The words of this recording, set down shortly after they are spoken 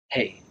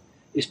Hey,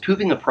 is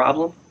pooping a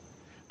problem?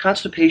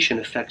 Constipation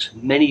affects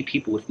many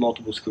people with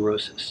multiple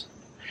sclerosis.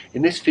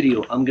 In this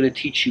video, I'm going to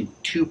teach you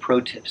 2 pro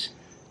tips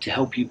to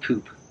help you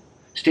poop.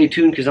 Stay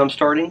tuned because I'm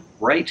starting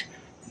right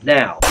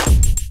now.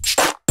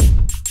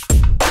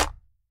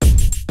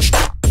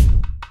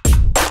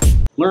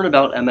 Learn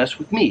about MS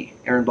with me,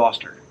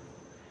 Boster.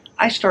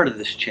 I started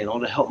this channel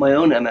to help my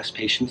own MS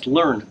patients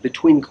learn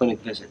between clinic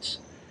visits.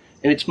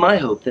 And it's my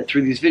hope that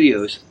through these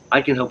videos,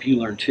 I can help you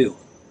learn too.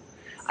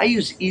 I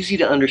use easy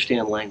to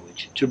understand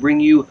language to bring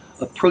you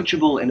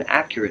approachable and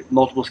accurate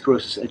multiple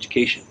sclerosis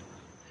education.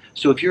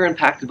 So if you're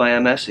impacted by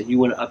MS and you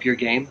want to up your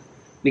game,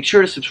 make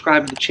sure to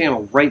subscribe to the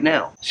channel right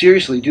now.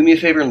 Seriously, do me a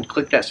favor and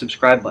click that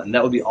subscribe button.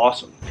 That would be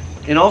awesome.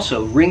 And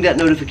also, ring that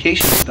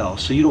notification bell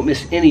so you don't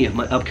miss any of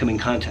my upcoming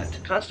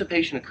content.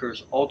 Constipation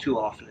occurs all too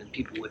often in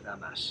people with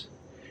MS.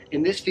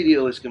 And this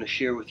video is going to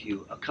share with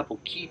you a couple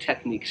key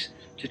techniques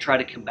to try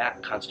to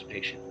combat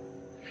constipation.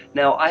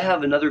 Now, I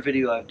have another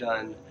video I've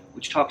done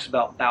which talks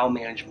about bowel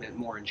management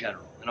more in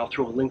general, and I'll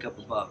throw a link up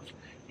above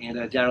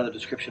and down in the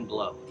description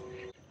below.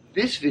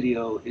 This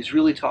video is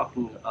really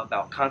talking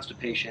about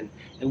constipation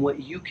and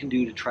what you can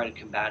do to try to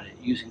combat it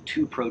using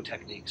 2 pro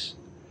techniques.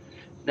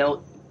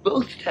 Now,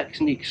 both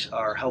techniques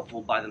are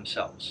helpful by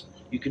themselves.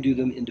 You can do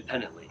them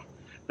independently,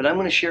 but I'm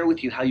going to share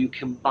with you how you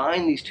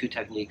combine these 2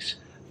 techniques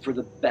for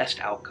the best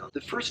outcome.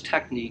 The first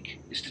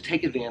technique is to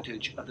take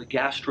advantage of the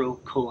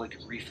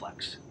gastrocolic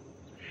reflex.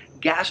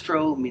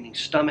 Gastro meaning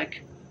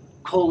stomach,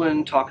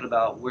 colon talking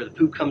about where the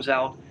poop comes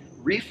out,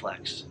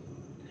 reflex.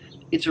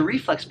 It's a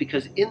reflex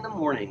because in the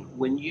morning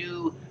when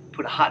you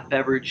put a hot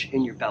beverage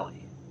in your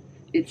belly,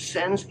 it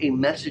sends a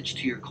message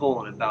to your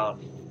colon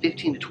about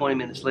 15 to 20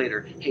 minutes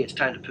later, hey, it's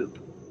time to poop.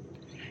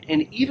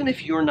 And even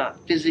if you're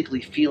not physically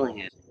feeling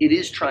it, it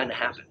is trying to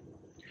happen.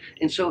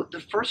 And so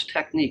the first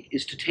technique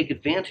is to take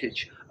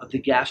advantage of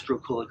the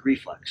gastrocolic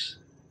reflex.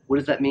 What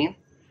does that mean?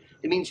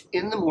 It means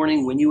in the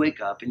morning when you wake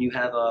up and you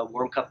have a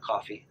warm cup of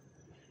coffee,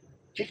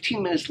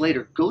 15 minutes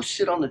later, go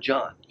sit on the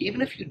john,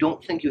 even if you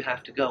don't think you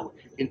have to go,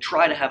 and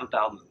try to have a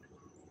bowel movement.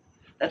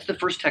 That's the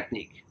first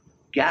technique,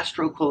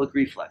 gastrocolic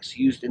reflex,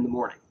 used in the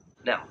morning.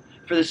 Now,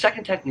 for the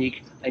second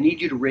technique, I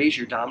need you to raise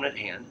your dominant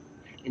hand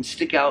and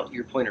stick out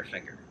your pointer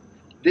finger.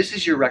 This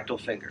is your rectal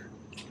finger.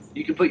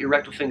 You can put your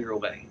rectal finger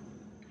away.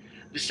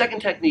 The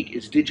second technique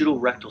is digital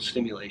rectal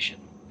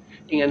stimulation,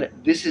 and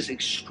this is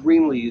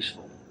extremely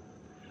useful.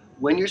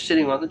 When you're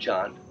sitting on the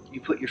john, you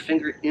put your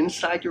finger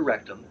inside your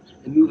rectum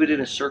and move it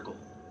in a circle.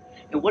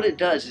 And what it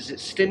does is it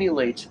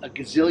stimulates a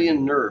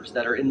gazillion nerves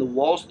that are in the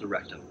walls of the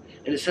rectum,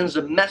 and it sends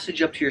a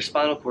message up to your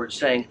spinal cord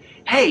saying,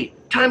 hey,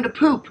 time to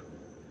poop.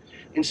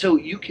 And so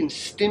you can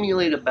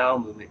stimulate a bowel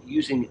movement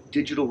using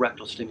digital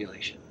rectal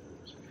stimulation.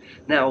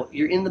 Now,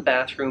 you're in the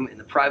bathroom in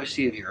the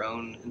privacy of your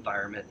own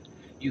environment.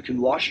 You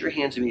can wash your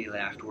hands immediately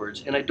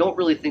afterwards, and I don't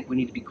really think we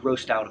need to be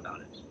grossed out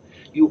about it.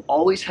 You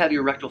always have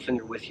your rectal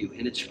finger with you,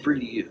 and it's free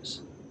to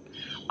use.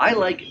 I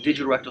like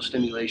digital rectal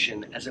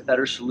stimulation as a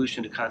better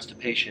solution to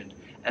constipation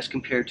as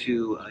compared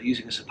to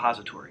using a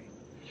suppository.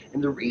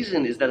 And the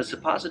reason is that a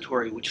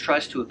suppository, which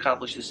tries to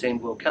accomplish the same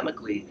goal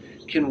chemically,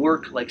 can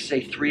work like,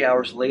 say, 3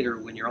 hours later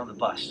when you're on the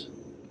bus.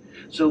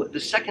 So the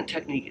second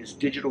technique is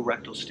digital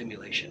rectal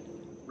stimulation.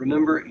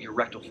 Remember your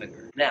rectal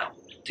finger. Now,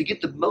 to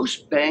get the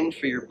most bang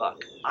for your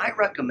buck, I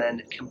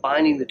recommend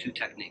combining the 2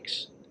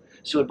 techniques.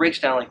 So it breaks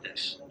down like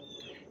this.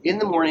 In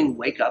the morning,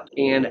 wake up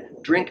and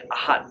drink a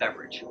hot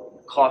beverage.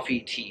 Coffee,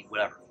 tea,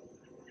 whatever.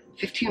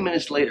 15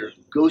 minutes later,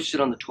 go sit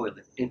on the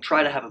toilet and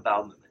try to have a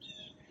bowel movement.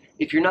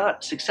 If you're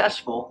not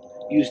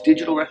successful, use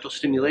digital rectal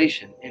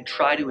stimulation and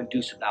try to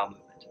induce a bowel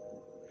movement.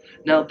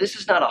 Now, this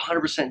is not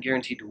 100%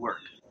 guaranteed to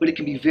work, but it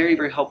can be very,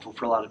 very helpful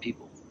for a lot of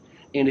people.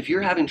 And if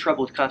you're having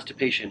trouble with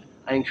constipation,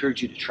 I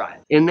encourage you to try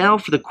it. And now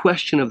for the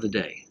question of the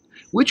day.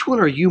 Which one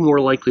are you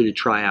more likely to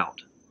try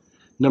out?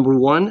 Number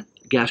 1,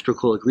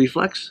 gastrocolic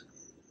reflex.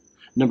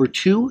 Number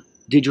 2,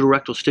 digital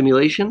rectal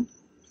stimulation.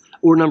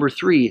 Or number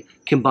 3,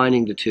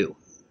 combining the 2.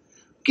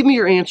 Give me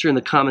your answer in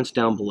the comments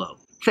down below.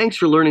 Thanks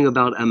for learning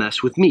about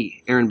MS with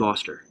me,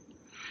 Boster.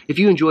 If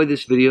you enjoyed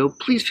this video,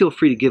 please feel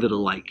free to give it a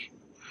like.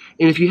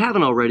 And if you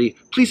haven't already,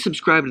 please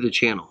subscribe to the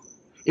channel.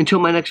 Until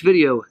my next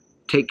video,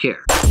 take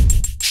care.